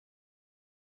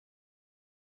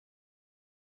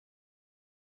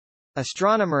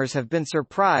astronomers have been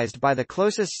surprised by the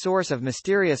closest source of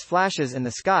mysterious flashes in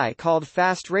the sky called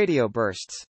fast radio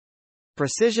bursts.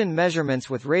 Precision measurements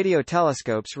with radio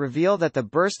telescopes reveal that the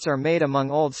bursts are made among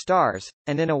old stars,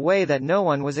 and in a way that no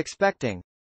one was expecting.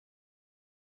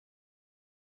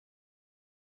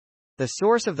 The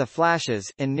source of the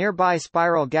flashes, in nearby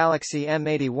spiral galaxy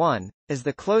M81, is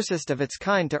the closest of its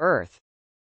kind to Earth.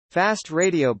 Fast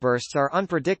radio bursts are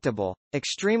unpredictable,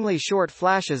 extremely short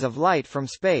flashes of light from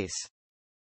space.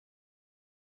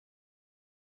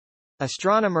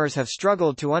 Astronomers have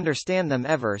struggled to understand them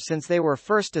ever since they were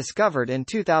first discovered in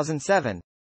 2007.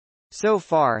 So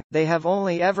far, they have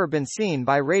only ever been seen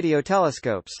by radio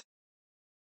telescopes.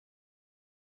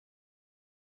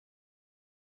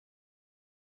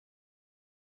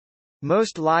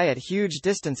 Most lie at huge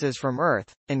distances from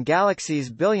Earth, in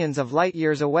galaxies billions of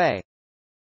light-years away.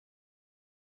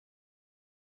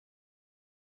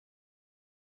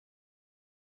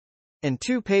 In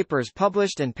two papers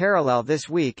published in parallel this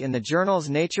week in the journals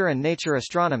Nature and Nature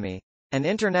Astronomy, an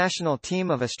international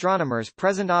team of astronomers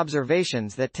present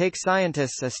observations that take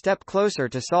scientists a step closer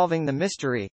to solving the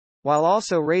mystery, while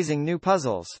also raising new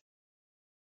puzzles.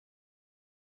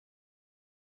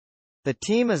 The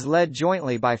team is led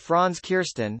jointly by Frans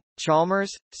Kirsten,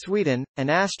 Chalmers, Sweden, and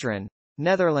Astron,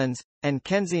 Netherlands, and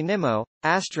Kenzie Nimmo,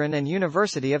 Astron and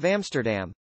University of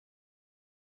Amsterdam.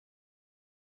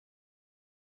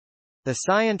 The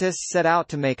scientists set out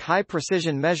to make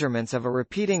high-precision measurements of a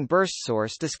repeating burst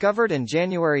source discovered in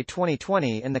January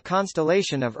 2020 in the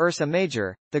constellation of Ursa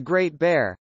Major, the Great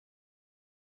Bear.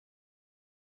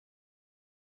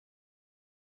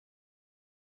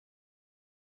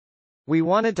 We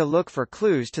wanted to look for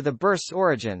clues to the burst's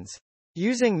origins.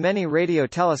 Using many radio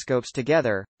telescopes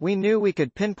together, we knew we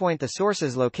could pinpoint the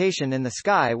source's location in the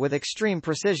sky with extreme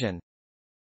precision.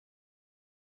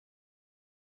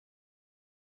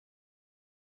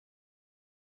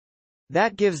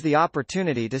 That gives the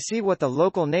opportunity to see what the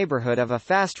local neighborhood of a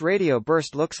fast radio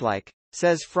burst looks like,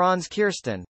 says Frans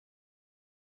Kirsten.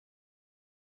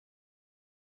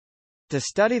 To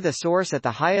study the source at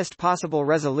the highest possible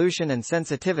resolution and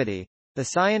sensitivity, the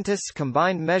scientists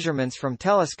combined measurements from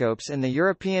telescopes in the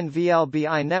European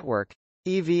VLBI network,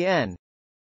 EVN.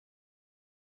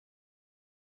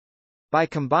 By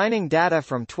combining data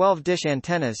from 12 dish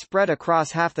antennas spread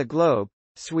across half the globe,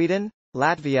 Sweden,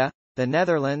 Latvia, the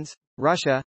Netherlands,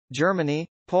 Russia, Germany,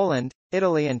 Poland,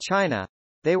 Italy and China,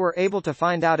 they were able to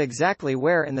find out exactly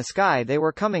where in the sky they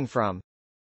were coming from.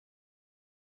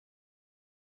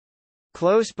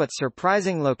 Close but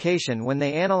surprising location. When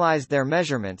they analyzed their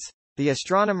measurements, the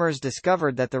astronomers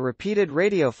discovered that the repeated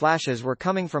radio flashes were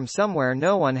coming from somewhere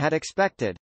no one had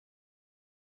expected.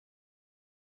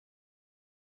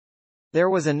 There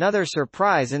was another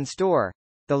surprise in store.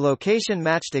 The location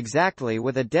matched exactly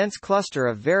with a dense cluster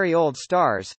of very old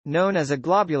stars, known as a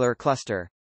globular cluster.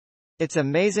 It's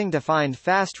amazing to find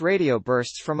fast radio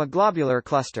bursts from a globular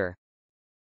cluster.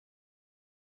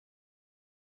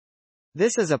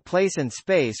 This is a place in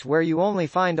space where you only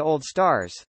find old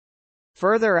stars.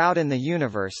 Further out in the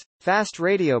universe, fast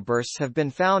radio bursts have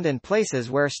been found in places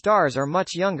where stars are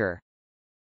much younger.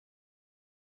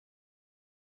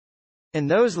 In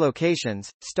those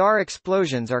locations, star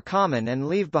explosions are common and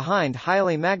leave behind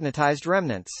highly magnetized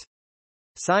remnants.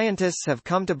 Scientists have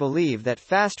come to believe that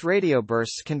fast radio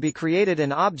bursts can be created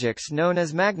in objects known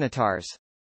as magnetars.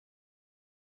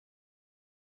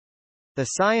 The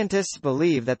scientists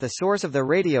believe that the source of the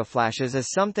radio flashes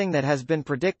is something that has been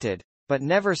predicted, but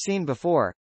never seen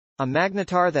before. A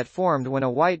magnetar that formed when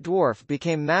a white dwarf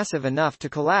became massive enough to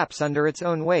collapse under its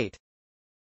own weight.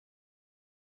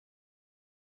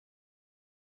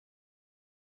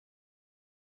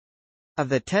 Of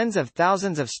the tens of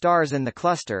thousands of stars in the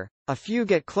cluster, a few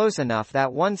get close enough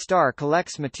that one star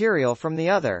collects material from the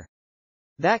other.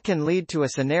 That can lead to a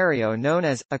scenario known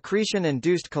as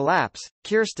accretion-induced collapse,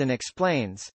 Kirsten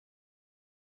explains.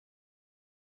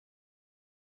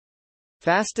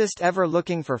 Fastest ever.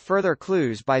 Looking for further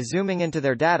clues by zooming into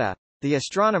their data, the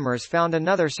astronomers found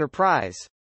another surprise.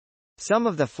 Some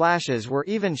of the flashes were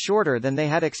even shorter than they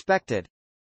had expected.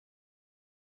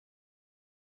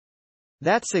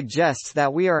 That suggests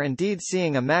that we are indeed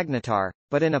seeing a magnetar,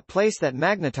 but in a place that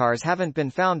magnetars haven't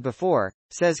been found before,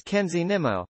 says Kenzie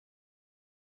Nimmo.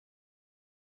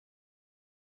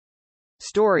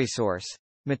 Story source.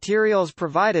 Materials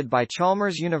provided by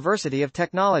Chalmers University of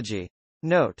Technology.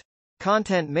 Note.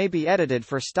 Content may be edited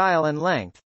for style and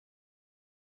length.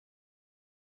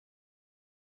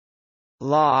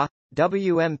 Law,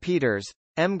 W. M. Peters,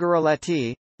 M.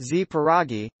 Guruleti, Z.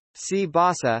 Piragi, C.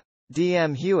 Bassa, D.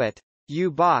 M. Hewitt, U.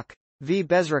 Bach, V.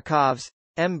 Bezrakovs,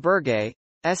 M. Berge,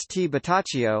 S. T.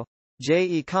 Bottaccio, J.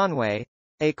 E. Conway,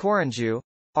 A. Koranju,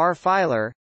 R.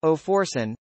 Filer, O.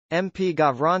 Forson, M. P.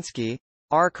 Gavronsky,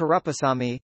 R.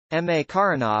 Karupasamy, M. A.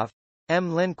 Karanov,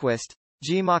 M. Lindquist,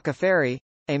 G. Makaferi,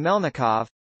 A. Melnikov,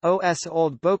 O. S.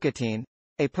 Old Bokatin,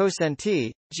 A.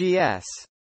 Posenti, G. S.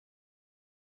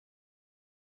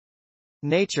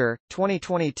 Nature,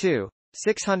 2022,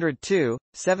 602,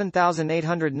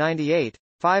 7898,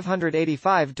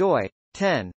 585 doi,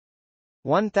 10.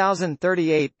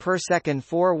 1038 per second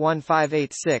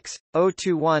 41586,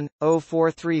 021,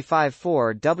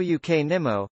 04354 WK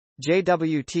Nimmo,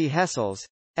 JWT Hessels,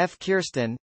 F.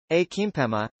 Kirsten, A.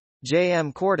 Kimpema, J.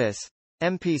 M. Cordes,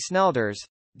 M. P. Snelders,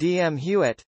 D. M.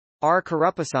 Hewitt, R.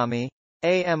 Karupasamy,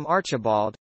 A. M.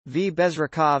 Archibald, V.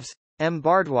 Bezrakovs, M.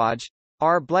 Bardwaj,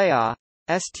 R. Blea,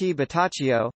 S. T.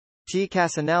 Bottaccio, T.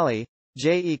 Casanelli,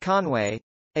 J. E. Conway,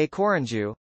 A.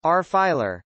 Koranju, R.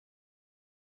 Filer.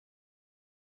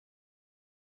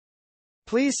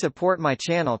 Please support my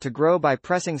channel to grow by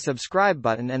pressing subscribe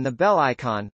button and the bell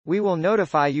icon. We will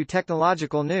notify you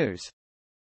technological news.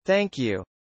 Thank you.